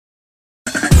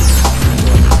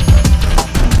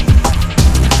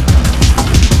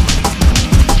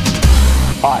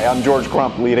I'm George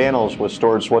Crump, lead analyst with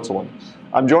Storage Switzerland.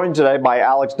 I'm joined today by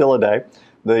Alex Dilliday,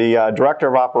 the Director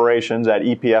of Operations at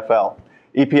EPFL.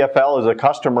 EPFL is a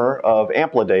customer of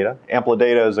Amplidata.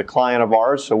 Amplidata is a client of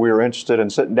ours, so we were interested in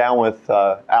sitting down with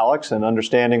Alex and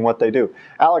understanding what they do.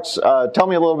 Alex, tell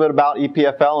me a little bit about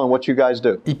EPFL and what you guys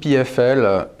do.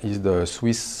 EPFL is the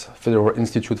Swiss Federal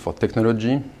Institute for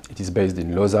Technology. It is based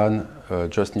in Lausanne,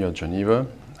 just near Geneva,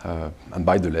 and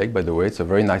by the lake, by the way. It's a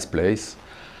very nice place.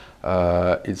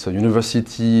 It's a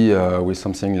university with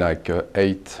something like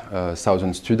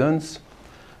 8,000 students,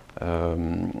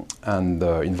 and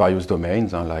in various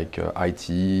domains like IT,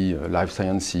 life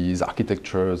sciences,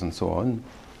 architectures, and so on.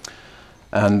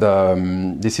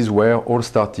 And this is where all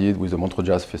started with the Montreux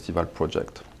Jazz Festival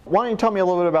project. Why don't you tell me a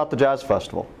little bit about the Jazz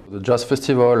Festival? The Jazz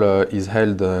Festival is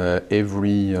held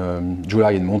every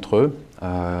July in Montreux.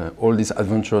 All this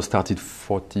adventure started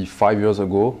 45 years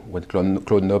ago when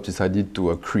Claude Nobs decided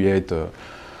to create,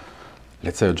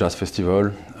 let's say, a jazz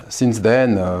festival. Since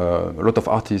then, a lot of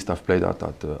artists have played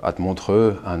at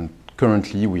Montreux, and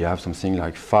currently we have something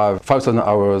like 5,000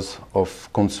 hours of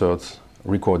concerts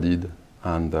recorded,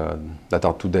 and that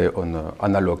are today on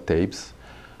analog tapes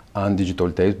and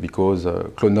digital tapes, because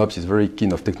Claude Nobs is very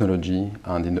keen of technology,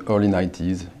 and in the early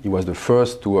 90s he was the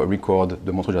first to record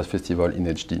the Montreux Jazz Festival in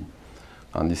HD.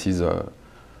 And this is a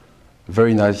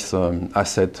very nice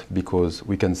asset, because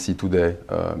we can see today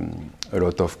a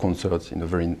lot of concerts in a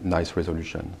very nice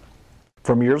resolution.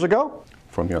 From years ago?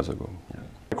 From years ago, yeah.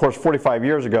 Of course, 45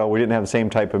 years ago, we didn't have the same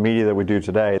type of media that we do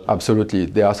today. Absolutely.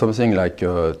 There are something like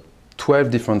 12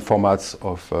 different formats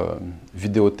of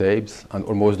video tapes, and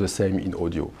almost the same in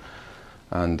audio.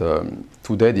 And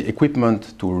today, the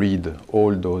equipment to read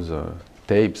all those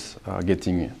tapes are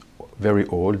getting very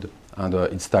old. And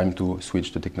it's time to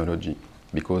switch to technology,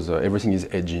 because everything is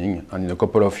aging, and in a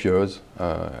couple of years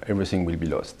everything will be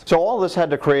lost. So all this had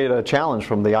to create a challenge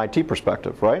from the IT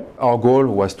perspective, right? Our goal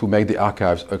was to make the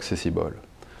archives accessible.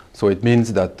 So it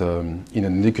means that in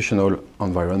an educational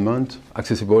environment,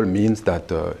 accessible means that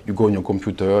you go on your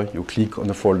computer, you click on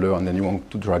a folder, and then you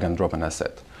want to drag and drop an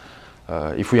asset.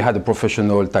 If we had a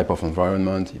professional type of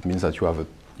environment, it means that you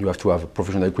have to have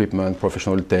professional equipment,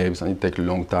 professional tapes, and it takes a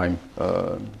long time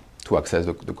to access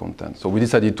the content. So we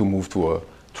decided to move to a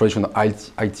traditional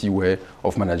IT way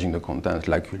of managing the content,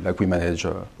 like we manage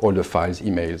all the files,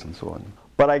 emails, and so on.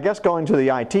 But I guess going to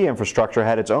the IT infrastructure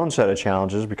had its own set of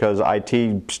challenges, because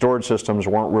IT storage systems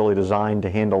weren't really designed to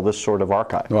handle this sort of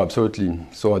archive. No, absolutely.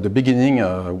 So at the beginning,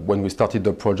 when we started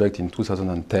the project in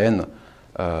 2010,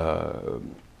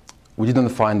 we didn't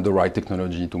find the right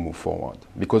technology to move forward,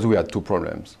 because we had two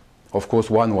problems. Of course,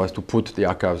 one was to put the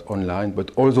archives online,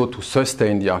 but also to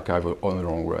sustain the archive on the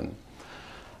long run.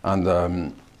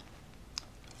 And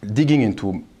digging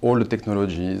into all the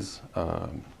technologies,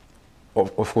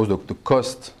 of course, the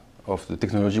cost of the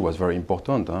technology was very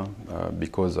important,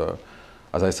 because,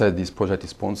 as I said, this project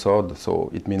is sponsored,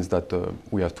 so it means that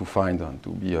we have to find and to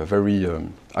be very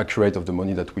accurate of the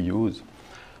money that we use.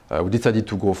 We decided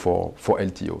to go for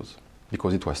LTOs,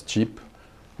 because it was cheap.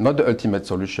 Not the ultimate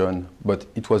solution, but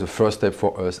it was a first step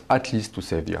for us, at least to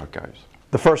save the archives.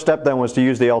 The first step then was to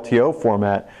use the LTO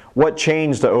format. What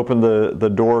changed to open the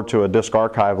door to a disk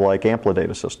archive like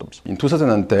Amplidata systems? In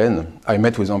 2010, I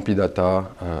met with Amplidata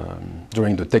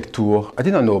during the tech tour. I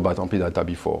didn't know about Amplidata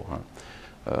before.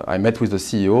 I met with the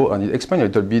CEO, and he explained a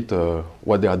little bit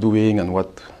what they are doing and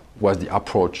what was the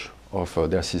approach of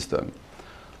their system.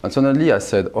 And suddenly I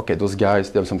said, okay, those guys,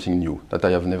 they have something new that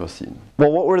I have never seen.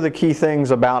 Well, what were the key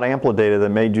things about Amplidata that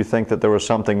made you think that there was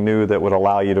something new that would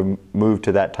allow you to move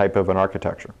to that type of an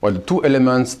architecture? Well, the two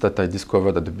elements that I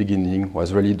discovered at the beginning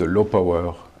was really the low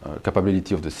power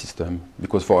capability of the system,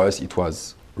 because for us it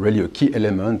was really a key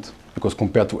element, because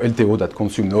compared to LTO that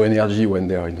consume no energy when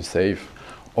they are in a safe,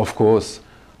 of course,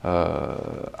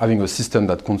 having a system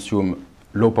that consume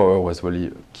low power was really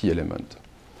a key element.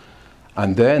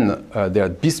 And then their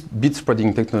bit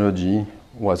spreading technology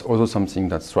was also something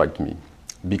that struck me,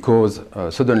 because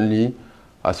suddenly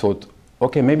I thought,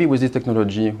 okay, maybe with this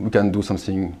technology we can do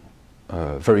something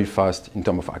very fast in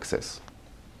terms of access.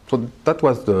 So that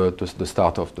was the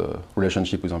start of the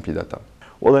relationship with Amplidata.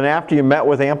 Well, then after you met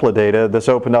with Amplidata, this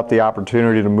opened up the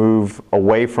opportunity to move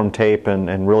away from tape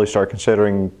and really start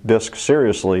considering disk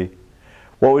seriously.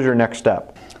 What was your next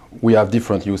step? We have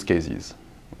different use cases.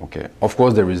 Okay. Of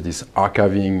course, there is this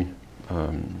archiving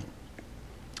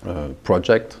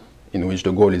project in which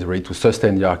the goal is really to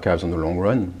sustain the archives on the long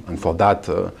run, and for that,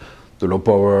 the low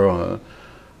power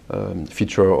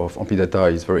feature of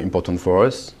Amplidata is very important for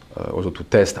us, also to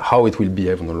test how it will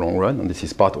behave on the long run, and this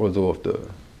is part also of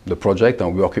the project,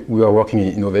 and we are working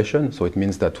in innovation, so it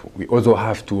means that we also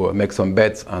have to make some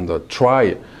bets and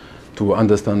try to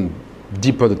understand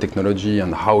deeper the technology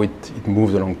and how it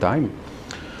moves along time.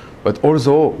 But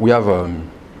also we have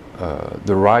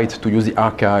the right to use the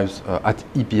archives at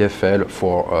EPFL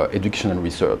for education and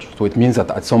research. So it means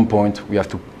that at some point we have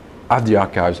to have the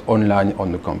archives online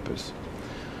on the campus.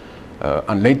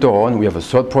 And later on, we have a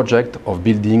third project of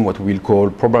building what we will call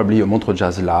probably a Montreux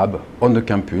Jazz Lab on the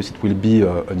campus. It will be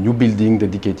a new building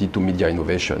dedicated to media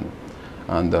innovation.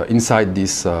 And inside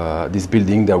this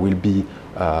building, there will be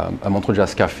a Montreux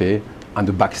Jazz Cafe and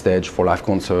a backstage for live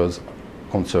concerts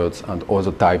and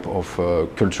other type of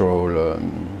cultural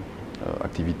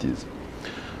activities.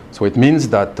 So it means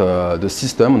that the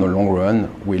system, in the long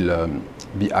run, will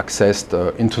be accessed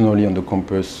internally on the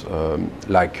campus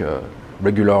like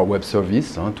regular web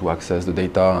service to access the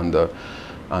data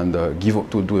and give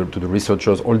to the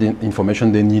researchers all the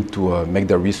information they need to make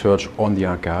their research on the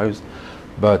archives,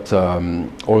 but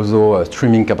also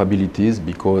streaming capabilities,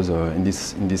 because in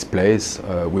this place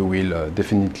we will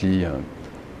definitely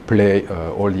play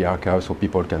all the archives so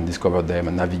people can discover them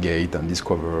and navigate and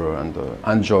discover and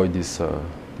enjoy this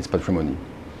patrimony.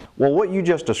 Well, what you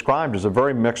just described is a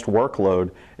very mixed workload,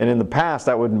 and in the past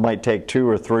that might take 2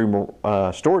 or 3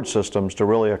 storage systems to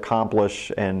really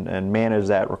accomplish and manage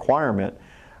that requirement.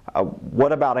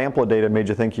 What about Amplidata made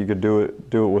you think you could do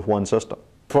it with one system?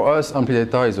 For us,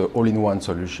 Amplidata is an all-in-one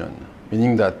solution,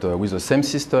 meaning that with the same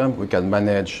system we can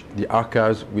manage the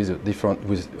archives with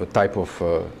a type of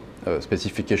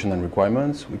specification and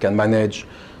requirements. We can manage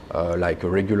like a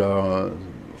regular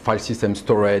file system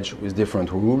storage with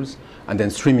different rules, and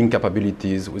then streaming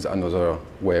capabilities with another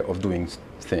way of doing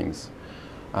things.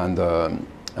 And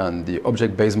the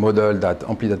object-based model that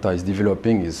Amplidata is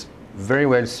developing is very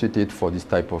well suited for this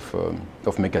type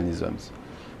of mechanisms,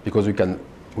 because we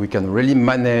can really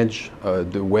manage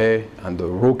the way and the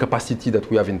raw capacity that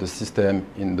we have in the system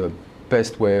in the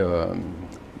best way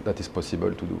that is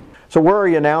possible to do. So where are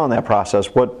you now in that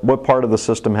process? What part of the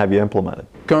system have you implemented?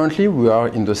 Currently we are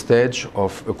in the stage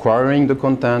of acquiring the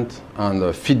content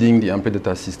and feeding the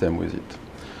Amplidata system with it.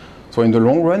 So in the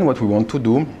long run, what we want to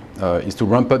do is to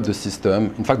ramp up the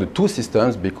system, in fact the 2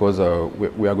 systems, because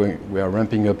we are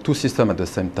ramping up 2 systems at the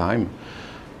same time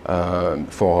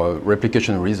for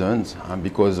replication reasons, and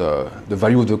because the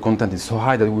value of the content is so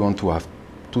high that we want to have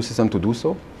 2 systems to do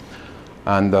so.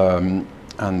 And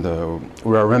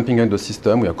we are ramping up the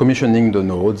system. We are commissioning the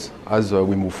nodes as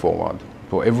we move forward.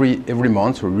 So every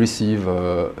month we receive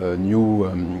new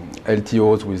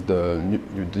LTOs with the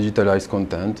new digitalized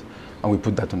content, and we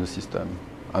put that on the system,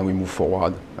 and we move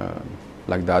forward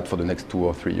like that for the next 2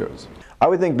 or 3 years. I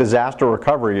would think disaster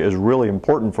recovery is really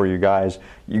important for you guys.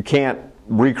 You can't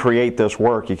recreate this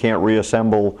work. You can't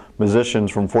reassemble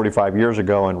musicians from 45 years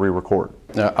ago and re-record.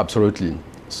 Absolutely.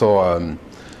 So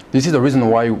this is the reason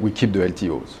why we keep the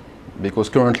LTOs, because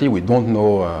currently we don't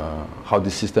know how the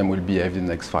system will behave in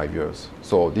the next 5 years.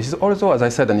 So this is also, as I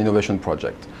said, an innovation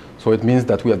project. So it means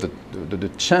that we have the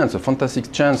chance, a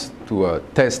fantastic chance to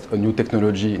test a new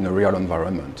technology in a real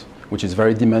environment, which is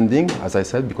very demanding, as I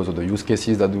said, because of the use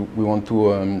cases that we want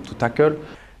to tackle.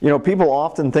 You know, people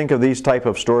often think of these type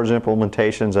of storage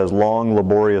implementations as long,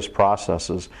 laborious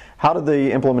processes. How did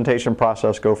the implementation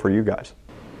process go for you guys?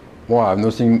 Well, I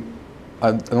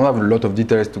don't have a lot of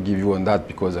details to give you on that,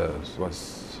 because it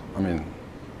was,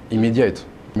 immediate.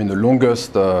 The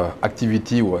longest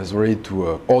activity was really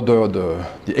to order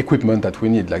the equipment that we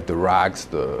need, like the racks,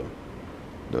 the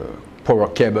power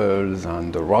cables,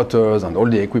 and the routers, and all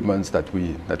the equipments that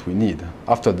we need.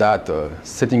 After that,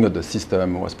 setting up the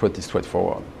system was pretty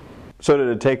straightforward. So did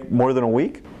it take more than a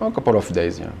week? A couple of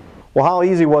days, yeah. Well, how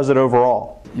easy was it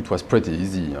overall? It was pretty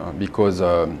easy, because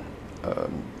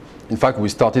in fact, we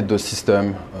started the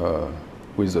system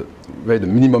with the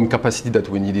minimum capacity that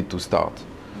we needed to start.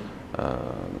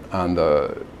 And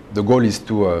the goal is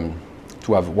to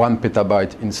have 1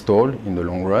 petabyte installed in the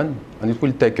long run, and it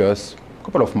will take us a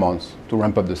couple of months to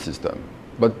ramp up the system.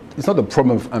 But it's not a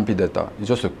problem of Amplidata, it's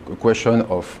just a question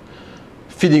of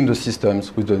feeding the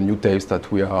systems with the new tapes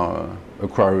that we are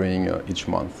acquiring each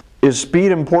month. Is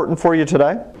speed important for you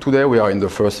today? Today we are in the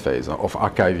first phase of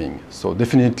archiving, so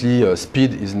definitely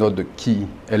speed is not the key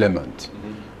element.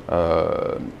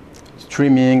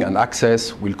 Streaming and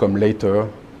access will come later,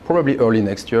 probably early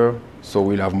next year, so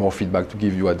we'll have more feedback to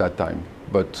give you at that time.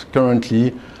 But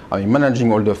currently,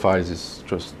 managing all the files is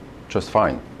just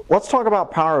fine. Let's talk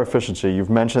about power efficiency. You've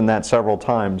mentioned that several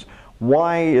times.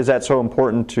 Why is that so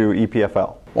important to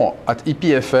EPFL? Well, at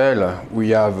EPFL we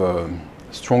have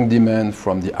strong demand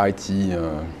from the IT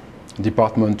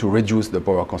department to reduce the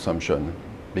power consumption,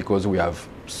 because we have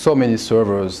so many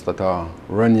servers that are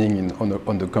running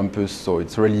on the campus, so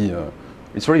it's really a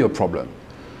problem.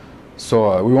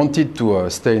 So we wanted to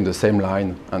stay in the same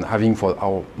line and having for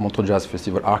our Montreux Jazz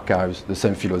Festival archives the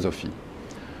same philosophy.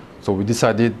 So we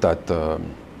decided that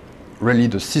really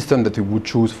the system that we would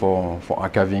choose for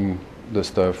archiving the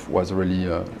stuff was really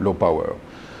low power.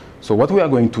 So what we are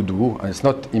going to do, and it's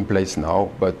not in place now,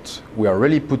 but we are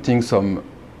really putting some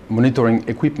monitoring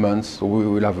equipment, so we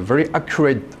will have a very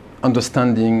accurate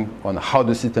understanding on how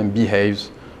the system behaves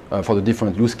for the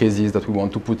different use cases that we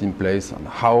want to put in place and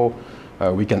how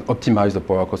we can optimize the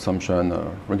power consumption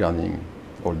regarding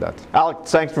all that. Alex,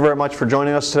 thanks very much for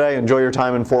joining us today. Enjoy your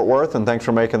time in Fort Worth, and thanks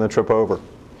for making the trip over.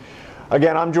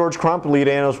 Again, I'm George Crump, lead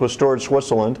analyst with Storage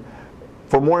Switzerland.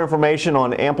 For more information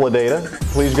on Amplidata,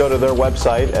 please go to their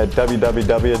website at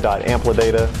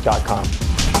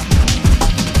www.amplidata.com.